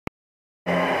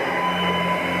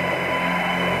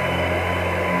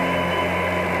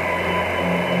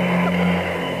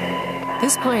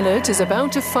This pilot is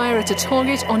about to fire at a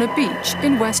target on a beach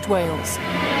in West Wales.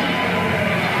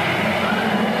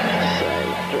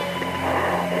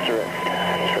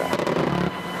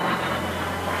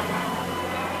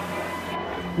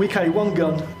 We carry one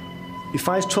gun. He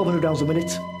fires 1,200 rounds a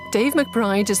minute. Dave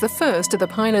McBride is the first of the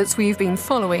pilots we've been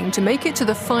following to make it to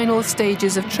the final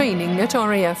stages of training at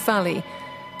RAF Valley.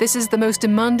 This is the most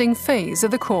demanding phase of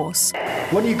the course.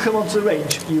 When you come onto the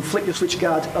range, you flick your switch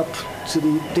guard up to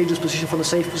the dangerous position from the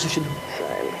safe position.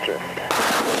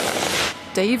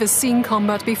 Dave has seen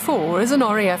combat before as an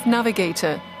RAF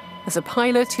navigator. As a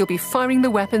pilot, he'll be firing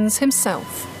the weapons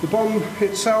himself. The bomb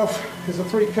itself is a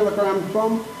 3-kilogram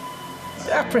bomb.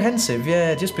 Apprehensive,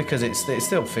 yeah, just because it's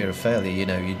still fear of failure, you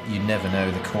know, you never know.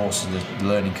 The course, the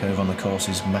learning curve on the course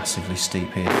is massively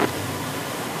steep here.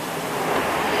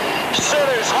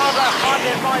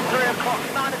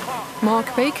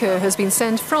 Mark Baker has been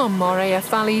sent from RAF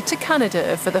Valley to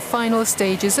Canada for the final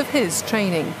stages of his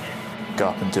training. Go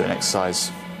up and do an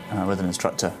exercise with an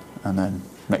instructor, and then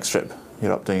next trip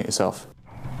you're up doing it yourself.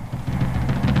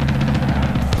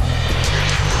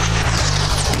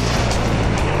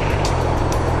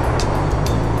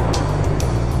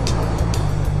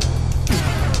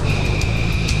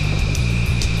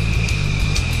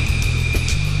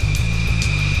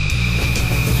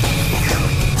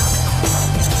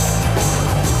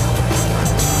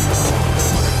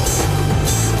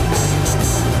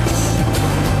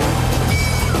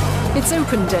 It's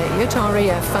open day at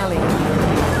RAF Valley.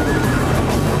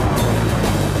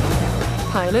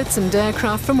 Pilots and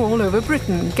aircraft from all over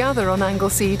Britain gather on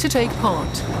Anglesey to take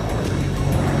part.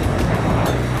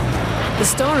 The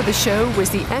star of the show was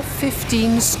the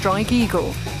F-15 Strike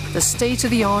Eagle, the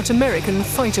state-of-the-art American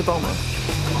fighter bomber.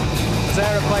 As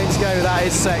aeroplanes go, that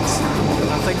is sex.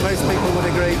 I think most people would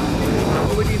agree.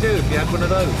 What would you do if you had one of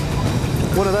those?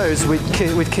 One of those,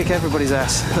 we'd kick everybody's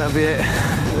ass. That'd be it.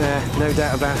 No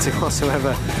doubt about it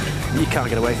whatsoever. You can't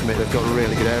get away from it. They've got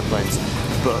really good airplanes,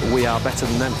 but we are better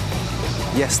than them.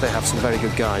 Yes, they have some very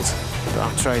good guys, but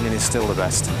our training is still the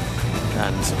best,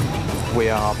 and we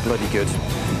are bloody good.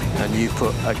 And you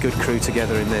put a good crew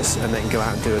together in this, and they can go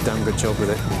out and do a damn good job with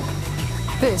it.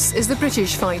 This is the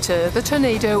British fighter, the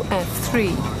Tornado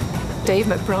F-3. Dave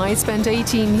McBride spent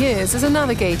 18 years as a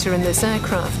navigator in this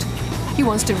aircraft. He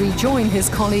wants to rejoin his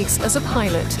colleagues as a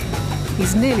pilot.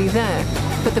 He's nearly there,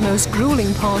 but the most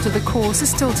gruelling part of the course is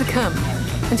still to come,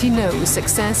 and he knows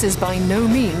success is by no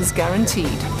means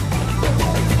guaranteed.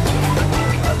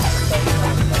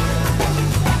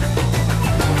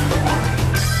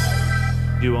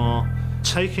 You are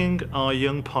taking our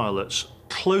young pilots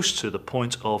close to the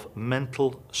point of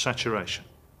mental saturation.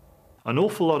 An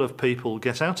awful lot of people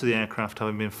get out of the aircraft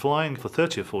having been flying for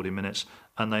 30 or 40 minutes,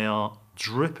 and they are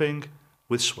dripping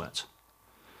with sweat.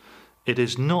 It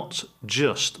is not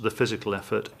just the physical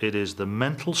effort, it is the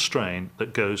mental strain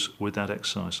that goes with that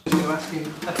exercise. You're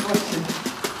asking a question.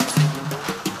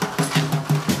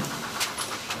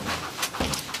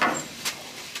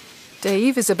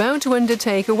 Dave is about to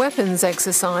undertake a weapons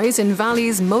exercise in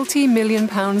Valley's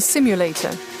multi-million-pound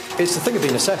simulator. It's the thing of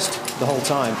being assessed the whole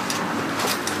time.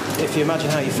 If you imagine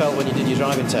how you felt when you did your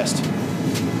driving test,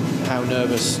 how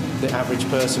nervous the average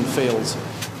person feels,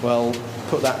 well,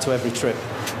 put that to every trip,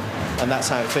 and that's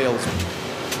how it feels.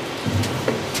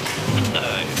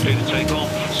 Free to take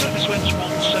off. Service winds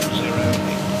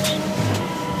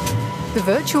 170. The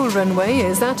virtual runway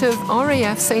is that of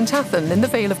RAF St Athan in the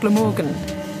Vale of Glamorgan.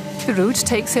 The route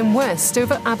takes him west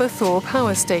over Aberthaw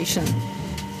Power Station.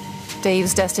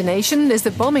 Dave's destination is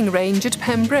the bombing range at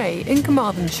Pembrey in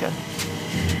Carmarthenshire.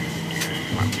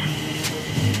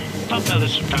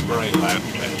 This is Pembrey left.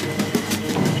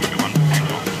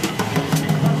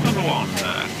 Number 1,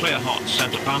 clear hot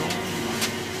centre panel.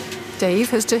 Dave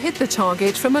has to hit the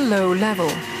target from a low level.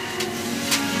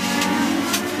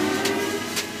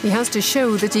 He has to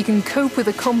show that he can cope with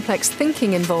the complex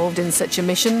thinking involved in such a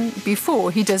mission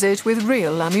before he does it with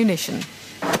real ammunition.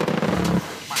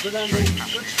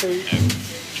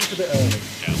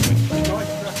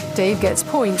 Dave gets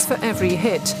points for every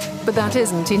hit, but that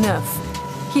isn't enough.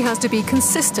 He has to be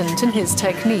consistent in his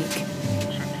technique.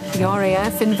 The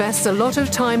RAF invests a lot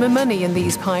of time and money in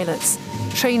these pilots.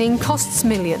 Training costs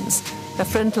millions. A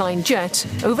frontline jet,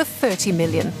 over 30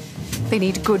 million. They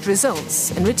need good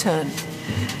results in return.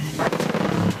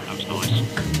 That's nice.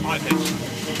 5 hits.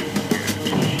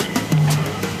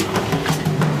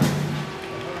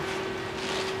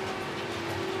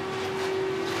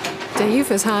 Dave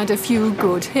has had a few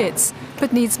good hits,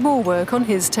 but needs more work on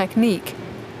his technique.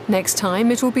 Next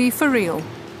time it will be for real.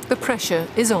 The pressure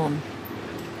is on.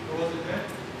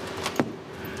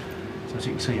 So as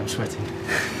you can see, I'm sweating.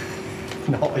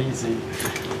 Not easy.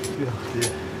 Oh,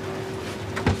 dear.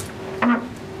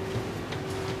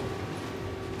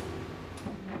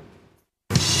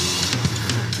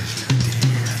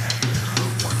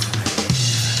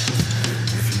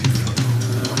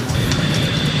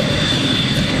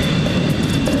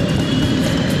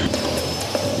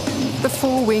 The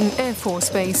Four-Wing Air Force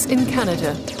Base in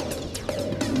Canada.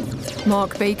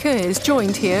 Mark Baker is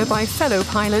joined here by fellow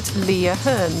pilot Lee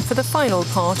Ahern for the final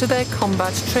part of their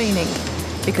combat training,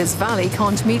 because Valley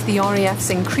can't meet the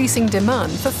RAF's increasing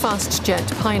demand for fast jet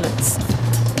pilots.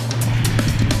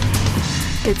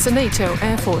 It's a NATO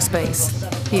Air Force base.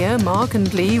 Here, Mark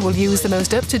and Lee will use the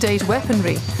most up-to-date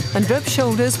weaponry and rub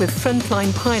shoulders with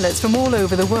frontline pilots from all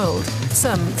over the world,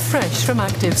 some fresh from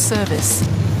active service.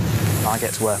 I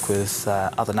get to work with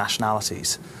other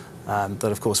nationalities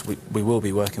that, of course, we will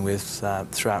be working with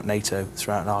throughout NATO,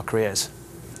 throughout our careers.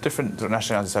 Different sort of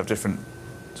nationalities have different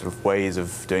sort of ways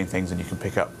of doing things, and you can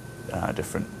pick up slightly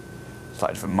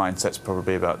different mindsets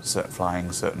probably about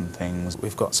flying certain things.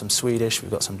 We've got some Swedish,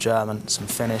 we've got some German, some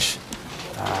Finnish,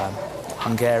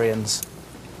 Hungarians.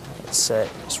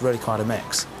 It's really quite a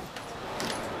mix.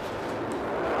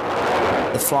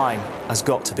 The flying has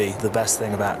got to be the best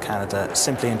thing about Canada,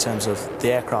 simply in terms of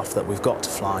the aircraft that we've got to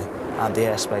fly and the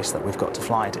airspace that we've got to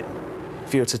fly it in.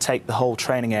 If you were to take the whole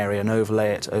training area and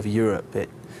overlay it over Europe, it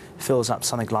fills up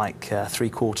something like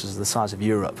 3/4 of the size of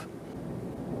Europe.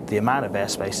 The amount of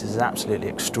airspace is absolutely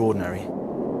extraordinary.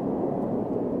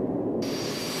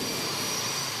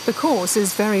 The course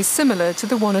is very similar to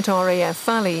the one at RAF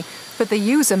Valley, but they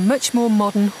use a much more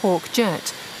modern Hawk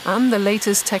jet and the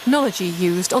latest technology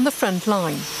used on the front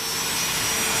line.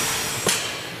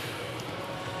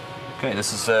 Okay,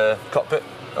 this is the cockpit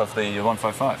of the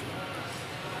 155.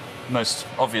 Most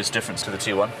obvious difference to the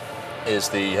T1 is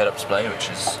the head-up display, which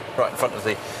is right in front of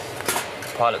the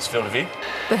pilot's field of view.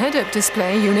 The head-up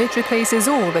display unit replaces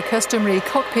all the customary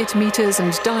cockpit meters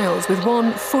and dials with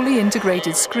one fully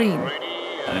integrated screen.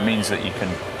 And it means that you can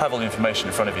have all the information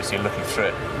in front of you, so you're looking through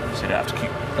it, so you don't have to keep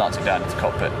glancing down into the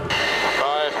cockpit.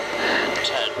 5,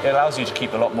 10. It allows you to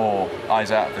keep a lot more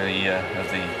eyes out of the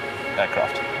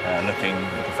aircraft, looking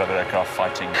for other aircraft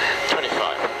fighting.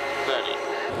 25, 30.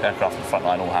 Aircraft on the front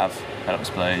line all have head-up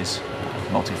displays,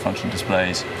 multi-function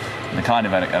displays, and the kind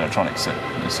of electronics that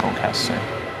this Hawk has. So.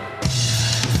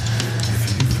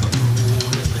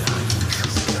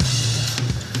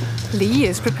 Lee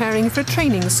is preparing for a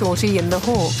training sortie in the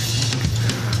Hawk.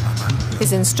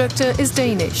 His instructor is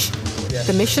Danish.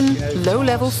 The mission,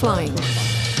 low-level flying.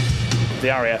 The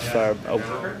RAF are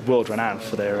world renowned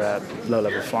for their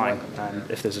low-level flying, and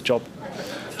if there's a job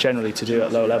generally to do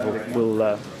at low level,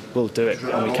 we'll do it,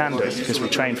 and we can do it because we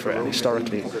train for it, and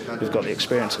historically we've got the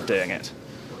experience of doing it.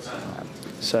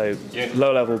 So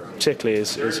low level particularly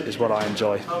is what I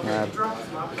enjoy.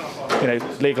 You know,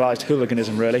 legalised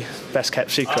hooliganism really, best kept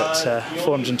secret,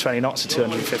 420 knots at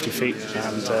 250 feet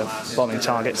and bombing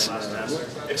targets.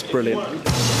 It's brilliant.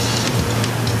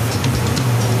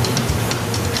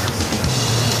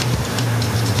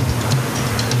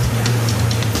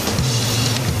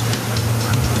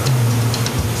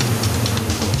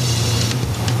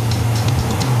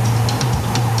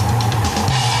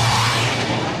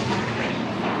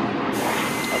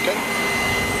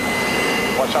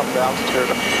 Watch out for the altitude.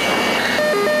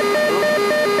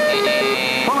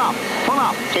 Pull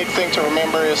up. Big thing to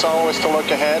remember is always to look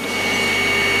ahead.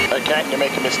 Okay, you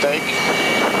make a mistake,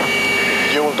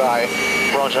 you will die.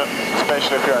 Roger.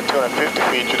 Especially if you're at 250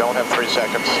 feet, you don't have 3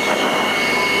 seconds.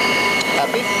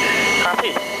 Happy?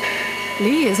 Happy.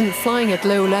 Lee isn't flying at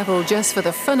low level just for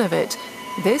the fun of it.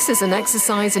 This is an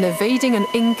exercise in evading an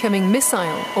incoming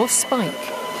missile or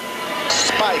spike.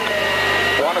 Spike.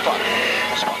 1 o'clock.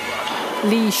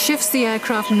 Lee shifts the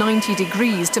aircraft 90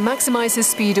 degrees to maximize his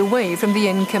speed away from the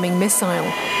incoming missile.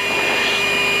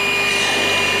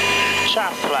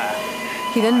 Shaft flare.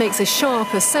 He then makes a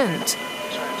sharp ascent,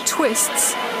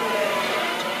 twists,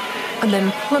 and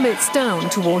then plummets down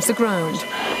towards the ground.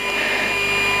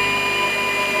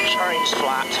 Train's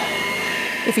flat.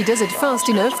 If he does it fast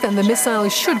enough, then the missile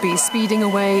should be speeding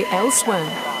away elsewhere.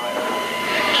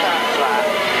 Shaft flare.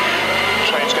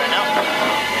 Train's going up.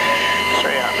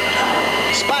 300.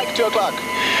 Spike, 2 o'clock.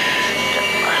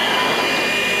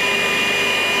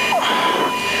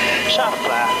 Shaft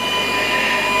flare.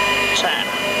 10,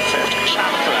 50.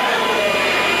 Shaft flare.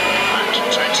 Max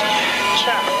 20.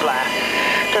 Shaft flare.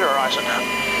 Good horizon.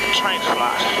 Train's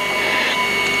flat.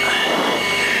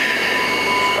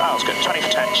 Dial's good. 20 for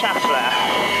 10. Shaft flare.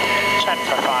 10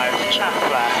 for 5. Shaft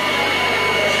flare.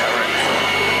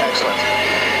 Excellent.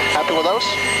 Happy with those?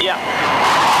 Yeah.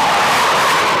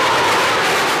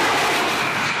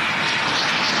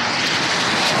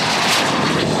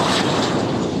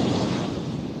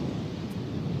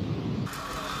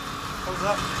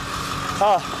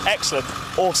 Oh, excellent.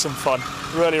 Awesome fun.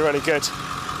 Really, really good.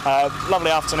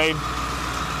 Lovely afternoon.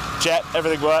 Jet,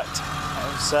 everything worked.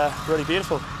 It was really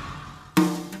beautiful.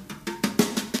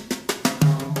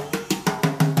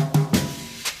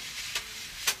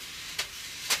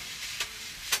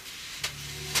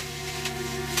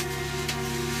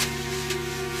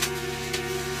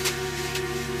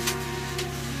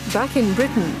 Back in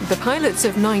Britain, the pilots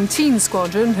of 19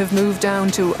 Squadron have moved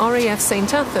down to RAF St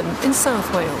Athan in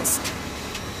South Wales.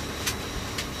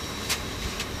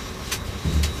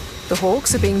 The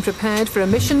Hawks are being prepared for a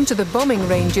mission to the bombing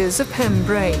ranges of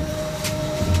Pembrey.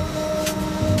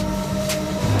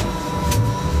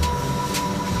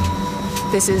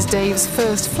 This is Dave's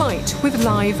first flight with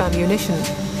live ammunition.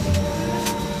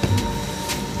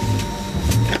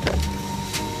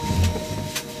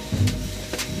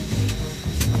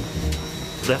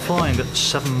 They're flying at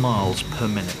 7 miles per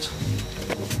minute.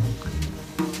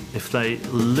 If they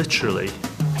literally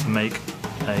make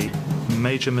a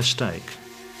major mistake,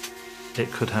 it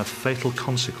could have fatal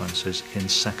consequences in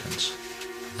seconds.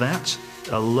 That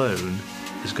alone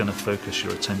is going to focus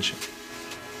your attention.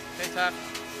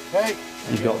 Hey.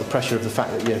 You've got the pressure of the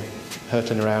fact that you're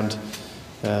hurtling around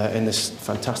in this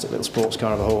fantastic little sports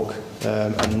car of a Hawk,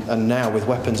 and now with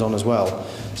weapons on as well.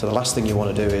 So the last thing you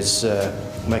want to do is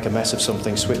make a mess of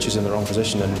something, switches in the wrong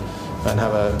position, and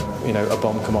have a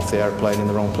bomb come off the aeroplane in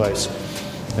the wrong place.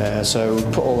 So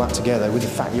put all that together with the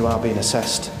fact you are being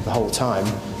assessed the whole time,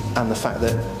 and the fact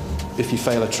that if you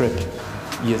fail a trip,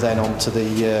 you're then on to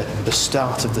the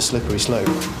start of the slippery slope.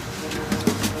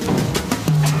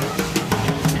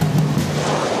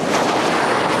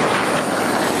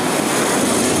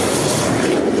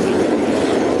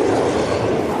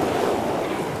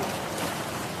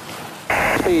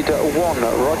 Speed 1,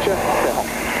 roger.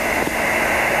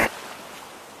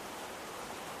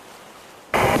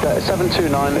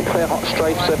 729, clear hot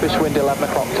straight, surface wind 11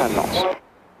 o'clock, 10 knots.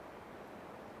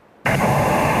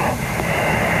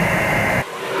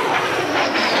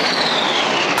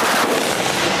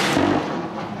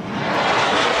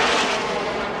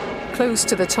 Close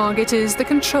to the target is the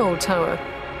control tower.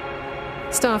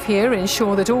 Staff here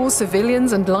ensure that all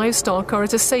civilians and livestock are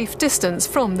at a safe distance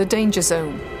from the danger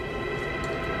zone.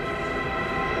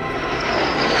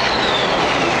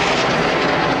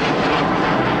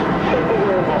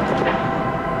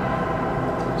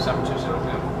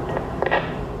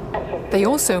 They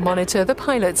also monitor the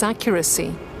pilot's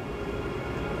accuracy.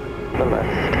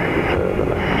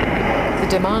 The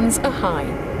demands are high.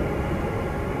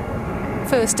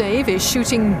 First Dave is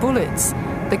shooting bullets.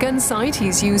 The gun sight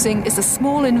he's using is a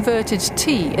small inverted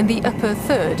T in the upper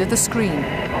third of the screen.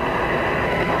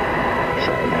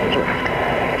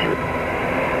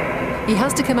 He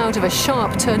has to come out of a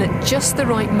sharp turn at just the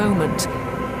right moment.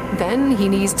 Then he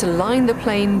needs to line the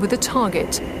plane with the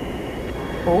target,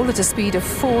 all at a speed of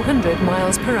 400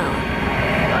 miles per hour.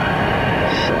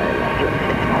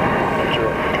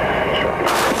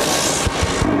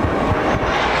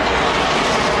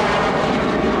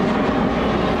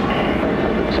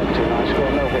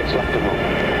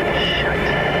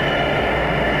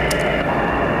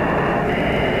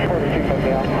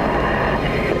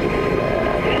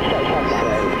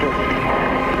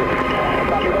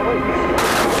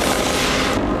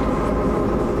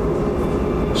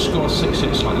 Score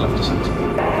 6-6, slightly left to centre.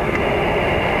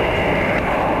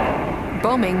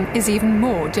 Bombing is even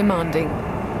more demanding.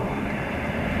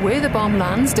 Where the bomb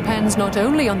lands depends not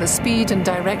only on the speed and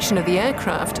direction of the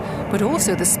aircraft, but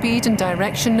also the speed and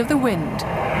direction of the wind.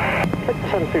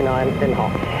 729 in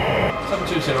hot.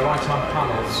 720 right-hand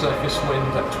panel, surface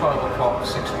wind at 12 o'clock,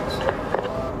 6 knots.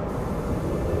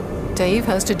 Dave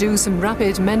has to do some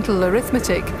rapid mental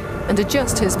arithmetic and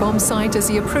adjust his bomb sight as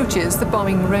he approaches the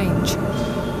bombing range.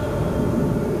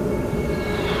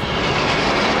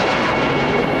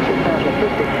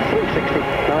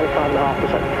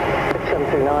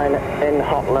 729 in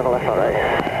hot, level FRA.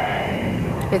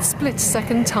 It's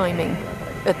split-second timing.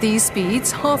 At these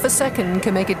speeds, half a second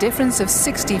can make a difference of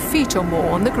 60 feet or more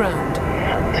on the ground.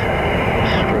 Height,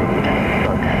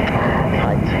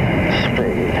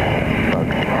 speed, bug,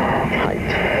 height,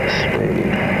 speed,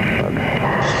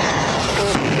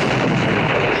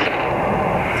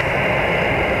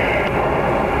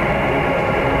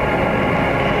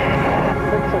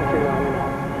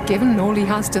 bug. Given all he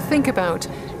has to think about,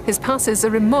 his passes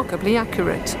are remarkably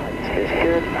accurate. It's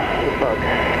good, bug.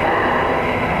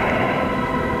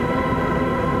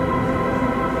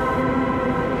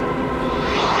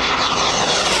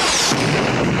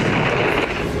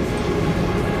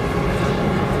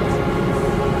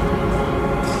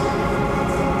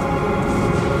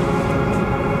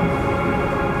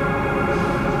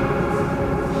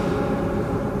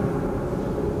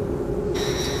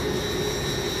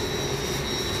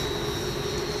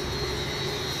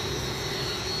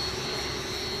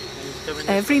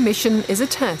 Every mission is a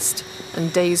test,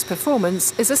 and Dave's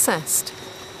performance is assessed.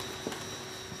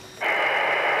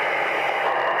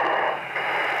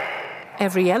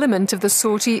 Every element of the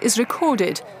sortie is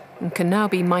recorded and can now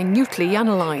be minutely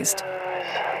analysed. In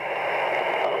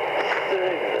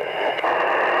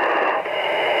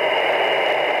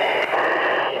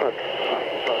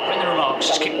the remarks,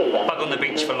 just keep bug on the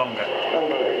beach for longer.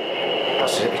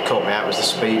 That's it, it caught me out was the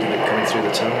speed of it coming through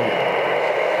the tunnel.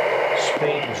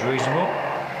 Speed was reasonable.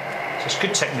 So it's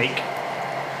good technique.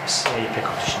 Let's see how your pick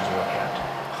conditions work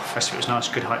out. Rest of it was nice,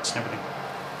 good heights and everything.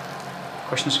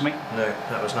 Questions for me? No,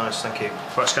 that was nice, thank you.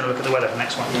 Right, let's go and look at the weather for the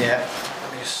next one. Yeah.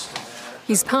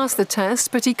 He's passed the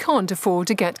test, but he can't afford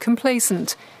to get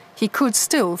complacent. He could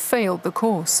still fail the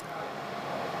course.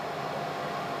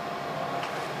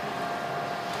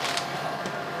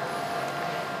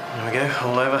 There we go,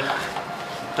 all over.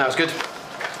 That was good.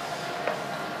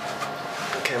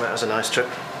 Came out as a nice trip.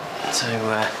 So,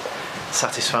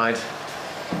 satisfied.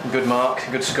 Good mark,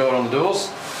 good score on the doors.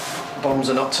 Bombs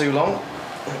are not too long,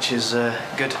 which is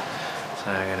good. So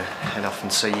I'm going to head off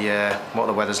and see what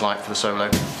the weather's like for the solo.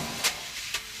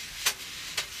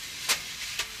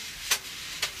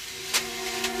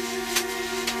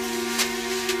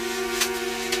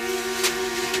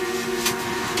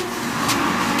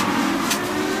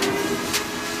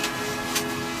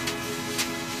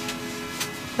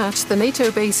 At the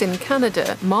NATO base in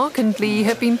Canada, Mark and Lee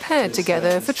have been paired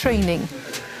together for training.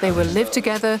 They will live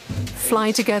together,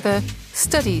 fly together,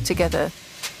 study together,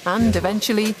 and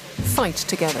eventually fight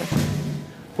together.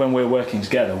 When we're working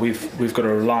together, we've got to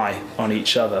rely on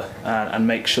each other and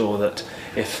make sure that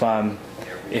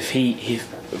if he,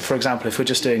 for example, if we're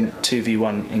just doing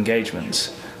 2v1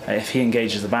 engagements, if he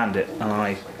engages the bandit and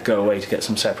I go away to get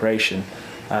some separation,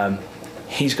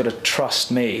 he's got to trust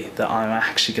me that I'm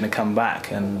actually going to come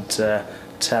back and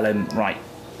tell him, right,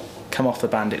 come off the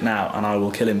bandit now and I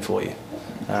will kill him for you.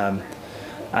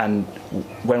 And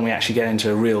when we actually get into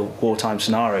a real wartime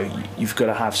scenario, you've got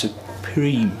to have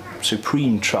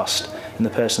supreme trust in the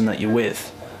person that you're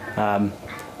with,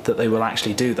 that they will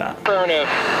actually do that. Affirmative.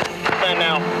 Stand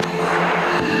now.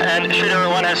 And shooter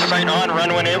 1 has sight on,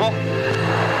 run when able.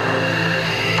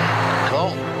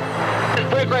 Cool.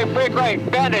 Break right.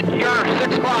 Bandit, you're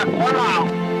 6 o'clock, 1 mile.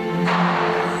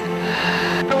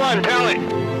 2-1, tally.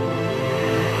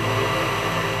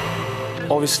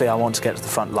 Obviously, I want to get to the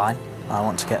front line. I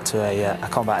want to get to a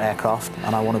combat aircraft,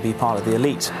 and I want to be part of the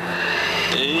elite.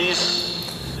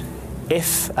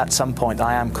 If at some point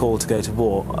I am called to go to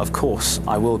war, of course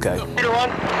I will go.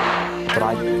 But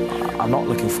I'm not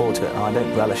looking forward to it, and I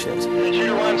don't relish it.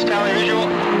 Shooter 1's tally visual.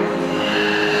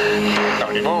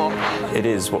 74. It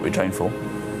is what we train for.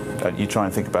 You try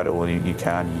and think about it all you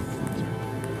can.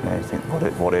 You think,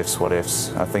 what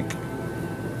ifs? I think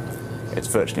it's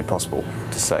virtually impossible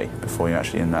to say before you're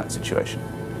actually in that situation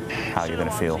how you're going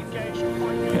to feel,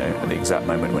 at the exact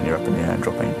moment when you're up in the air and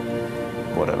dropping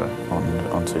whatever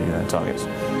onto targets.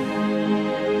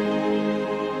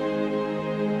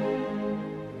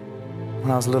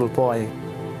 When I was a little boy,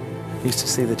 I used to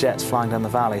see the jets flying down the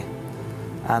valley,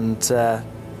 and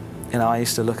I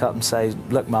used to look up and say,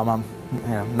 "Look, Mum,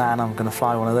 Nan, I'm going to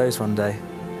fly one of those one day."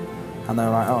 And they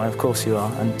were like, "Oh, of course you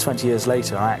are." And 20 years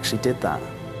later, I actually did that.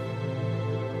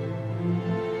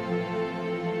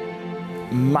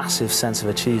 Massive sense of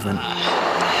achievement.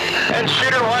 And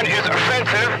shooter 1 is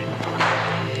offensive.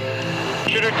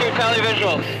 Shooter 2, tally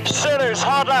visual. Shooters,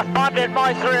 hard left, bandit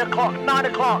by 9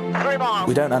 o'clock, 3 miles.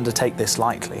 We don't undertake this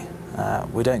lightly.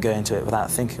 We don't go into it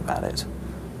without thinking about it.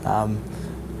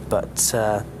 But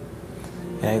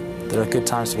there are good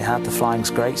times to be had. The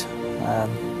flying's great,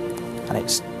 and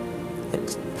it's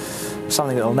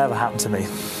something that will never happen to me,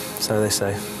 so they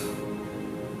say.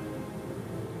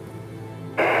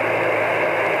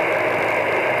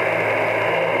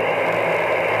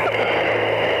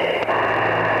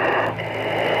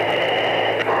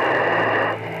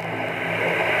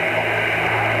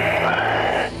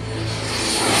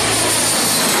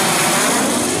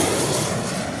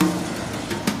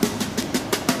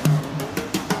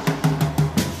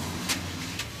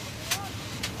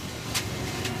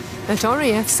 At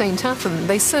RAF St Athan,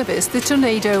 they service the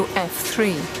Tornado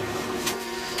F3.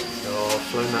 Oh,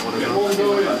 flown that one as well.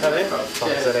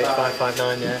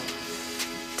 Z8559, yeah.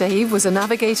 Dave was a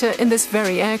navigator in this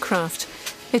very aircraft.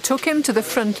 It took him to the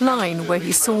front line where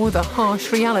he saw the harsh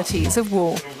realities of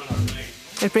war.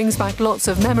 It brings back lots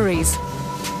of memories.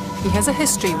 He has a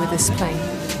history with this plane.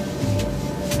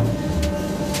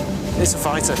 It's a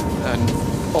fighter, and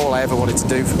all I ever wanted to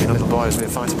do from being a little boy was be a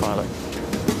fighter pilot.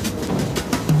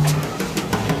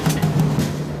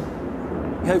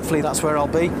 Hopefully that's where I'll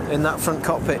be, in that front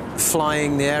cockpit,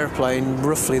 flying the aeroplane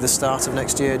roughly the start of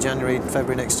next year, January,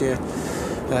 February next year,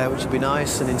 which would be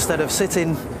nice. And instead of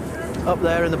sitting up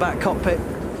there in the back cockpit,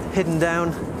 hidden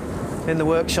down in the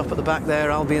workshop at the back there,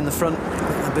 I'll be in the front,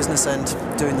 at the business end,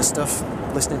 doing the stuff,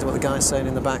 listening to what the guy's saying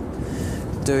in the back,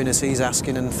 doing as he's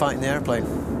asking and fighting the aeroplane.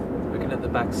 Looking at the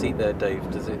back seat there, Dave,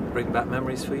 does it bring back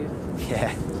memories for you?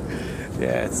 Yeah.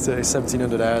 Yeah, it's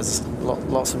 1,700 hours,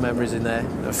 lots of memories in there.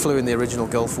 I flew in the original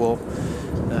Gulf War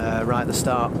right at the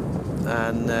start,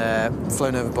 and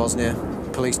flown over Bosnia,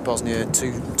 policed Bosnia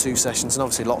two sessions, and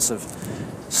obviously lots of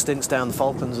stints down the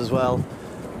Falklands as well.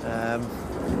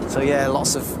 So yeah,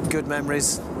 lots of good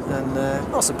memories and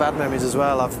lots of bad memories as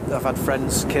well. I've had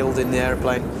friends killed in the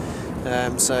aeroplane,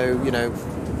 so you know,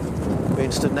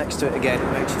 being stood next to it again,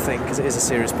 it makes you think, because it is a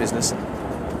serious business.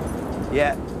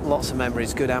 Yeah, lots of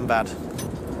memories, good and bad.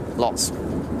 Lots.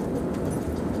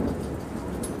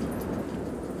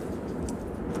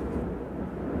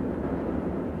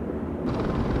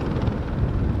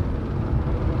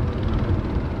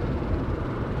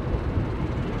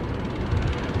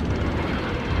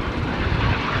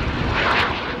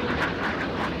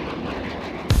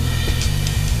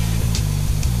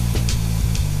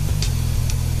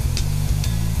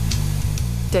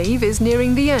 Dave is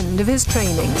nearing the end of his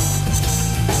training.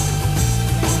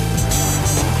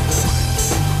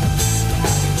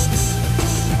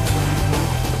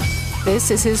 This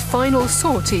is his final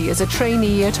sortie as a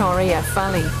trainee at RAF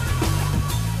Valley.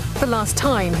 The last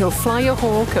time he'll fly a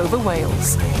Hawk over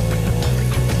Wales.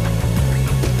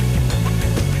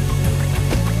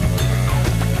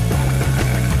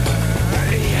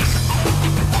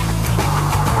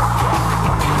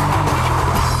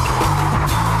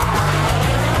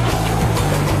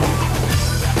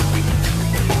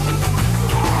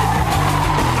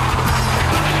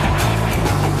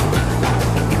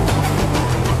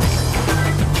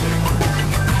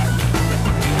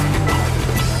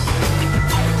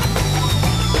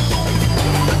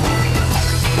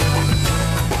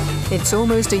 It's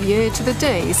almost a year to the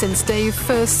day since Dave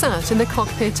first sat in the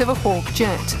cockpit of a Hawk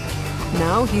jet.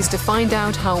 Now he's to find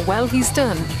out how well he's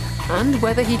done and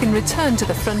whether he can return to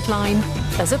the front line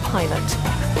as a pilot.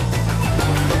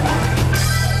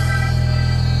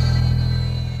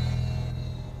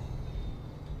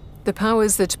 The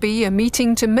powers that be are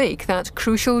meeting to make that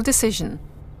crucial decision.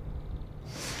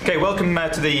 Okay, welcome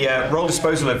to the roll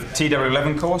disposal of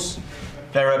TW11 course.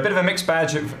 They're a bit of a mixed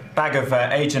bag of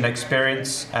age and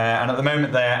experience, and at the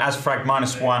moment they're ASFRAG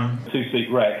 -1.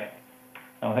 Two-seat wreck.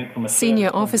 I think from a Senior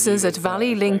officers at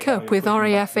Valley link up with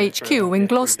RAF HQ in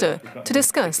Gloucester to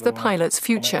discuss the pilot's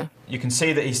future. You can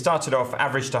see that he started off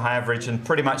average to high average, and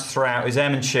pretty much throughout his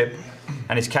airmanship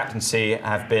and his captaincy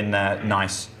have been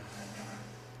nice.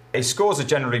 His scores are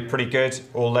generally pretty good,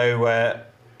 although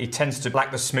he tends to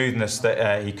lack the smoothness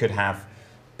that he could have.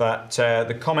 But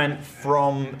the comment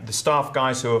from the staff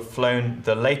guys who have flown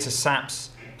the later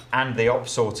SAPs and the op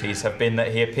sorties have been that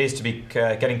he appears to be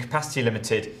getting capacity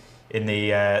limited in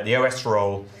the OS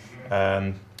role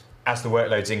as the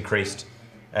workload's increased,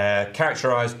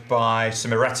 characterised by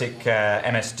some erratic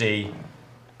MSD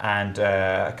and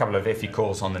a couple of iffy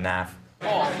calls on the nav.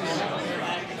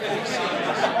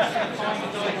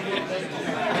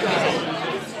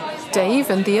 Dave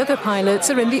and the other pilots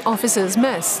are in the officers'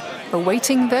 mess,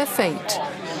 awaiting their fate.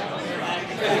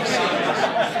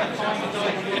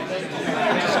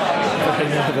 Very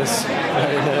nervous,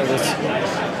 very nervous.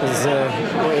 Because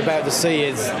what we're about to see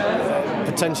is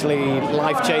potentially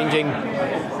life-changing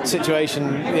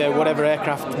situation, you know, whatever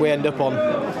aircraft we end up on.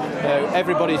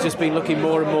 Everybody's just been looking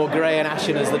more and more grey and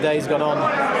ashen as the day's gone on,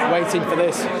 waiting for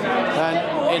this. And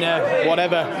in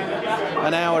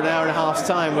an hour and a half's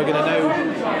time, we're going to know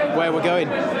where we're going.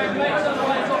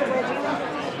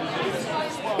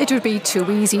 It would be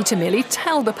too easy to merely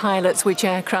tell the pilots which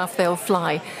aircraft they'll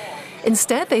fly.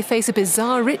 Instead, they face a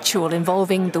bizarre ritual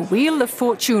involving the Wheel of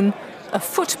Fortune, a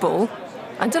football,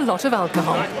 and a lot of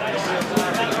alcohol. Is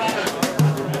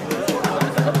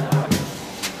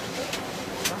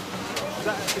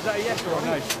that a yes or a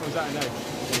no? Or is that a no?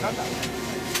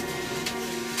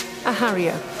 A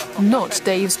Harrier, not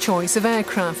Dave's choice of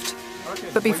aircraft.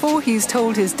 But before he's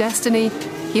told his destiny,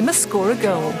 he must score a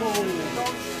goal.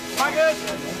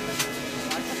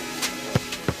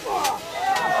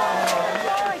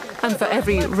 And for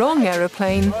every wrong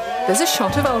aeroplane, there's a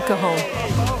shot of alcohol.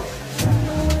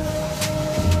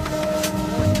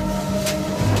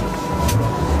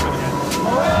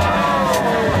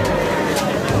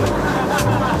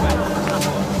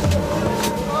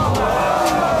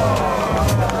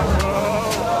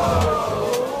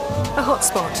 A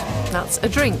hotspot, that's a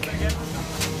drink.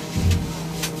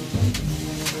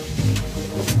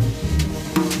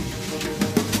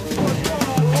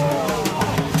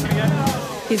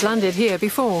 He's landed here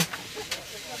before.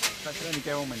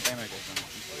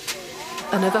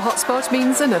 Another hotspot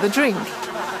means another drink.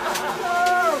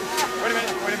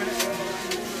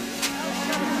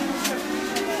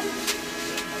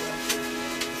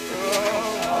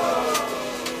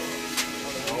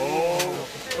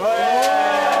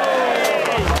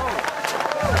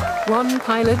 One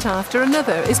pilot after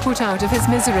another is put out of his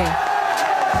misery.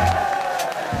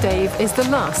 Dave is the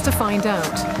last to find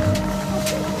out.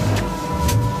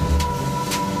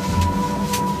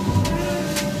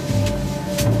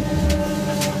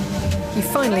 He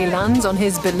finally lands on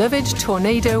his beloved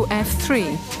Tornado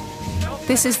F3.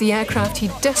 This is the aircraft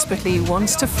he desperately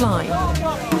wants to fly.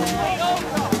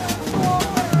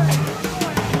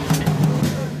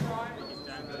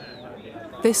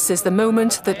 This is the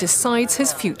moment that decides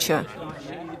his future.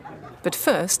 But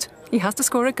first, he has to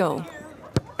score a goal.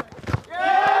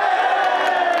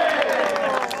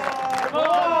 Go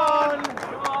on!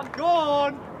 Go on! Go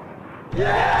on!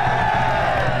 Yeah!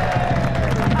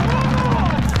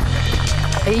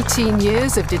 18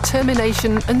 years of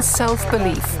determination and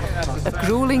self-belief. A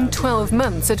gruelling 12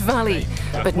 months at Valley.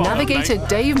 But navigator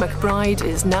Dave McBride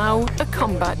is now a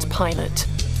combat pilot.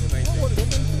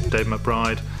 Dave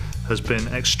McBride has been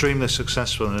extremely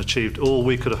successful and achieved all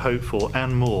we could have hoped for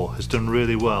and more, has done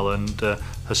really well and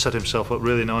has set himself up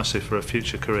really nicely for a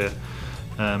future career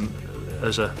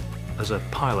as a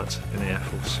pilot in the Air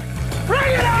Force.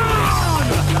 Bring it on!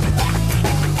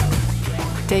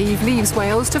 Dave leaves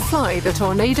Wales to fly the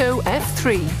Tornado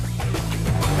F3.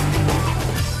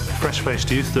 Fresh-faced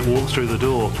youth that walk through the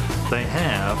door, they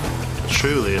have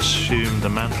truly assumed the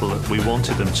mantle that we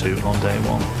wanted them to on day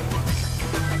one.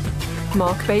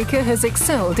 Mark Baker has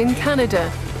excelled in Canada.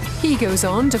 He goes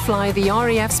on to fly the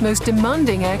RAF's most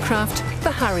demanding aircraft,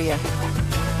 the Harrier.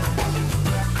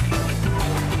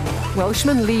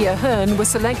 Welshman Lee Ahern was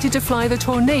selected to fly the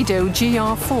Tornado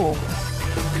GR4.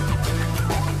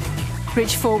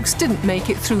 Rich Fawkes didn't make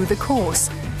it through the course.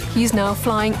 He's now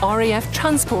flying RAF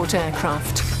transport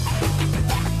aircraft.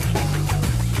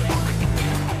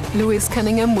 Lewis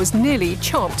Cunningham was nearly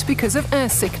chopped because of air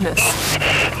sickness.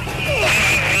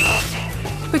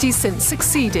 But he's since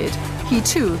succeeded. He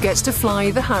too gets to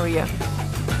fly the Harrier.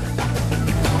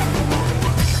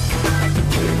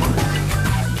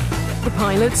 The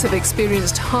pilots have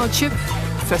experienced hardship,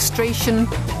 frustration,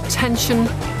 tension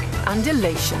and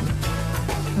elation.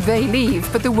 They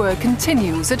leave, but the work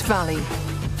continues at Valley.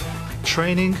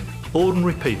 Training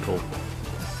ordinary people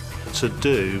to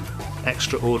do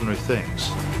extraordinary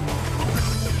things.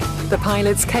 The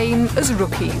pilots came as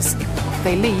rookies.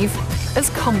 They leave as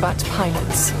combat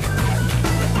pilots.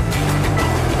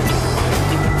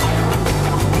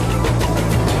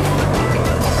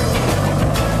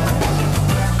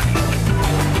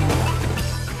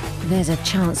 There's a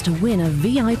chance to win a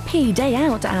VIP day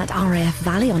out at RAF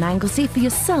Valley on Anglesey for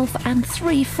yourself and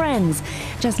 3 friends.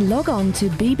 Just log on to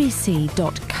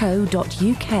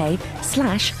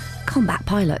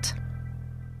bbc.co.uk/combatpilot.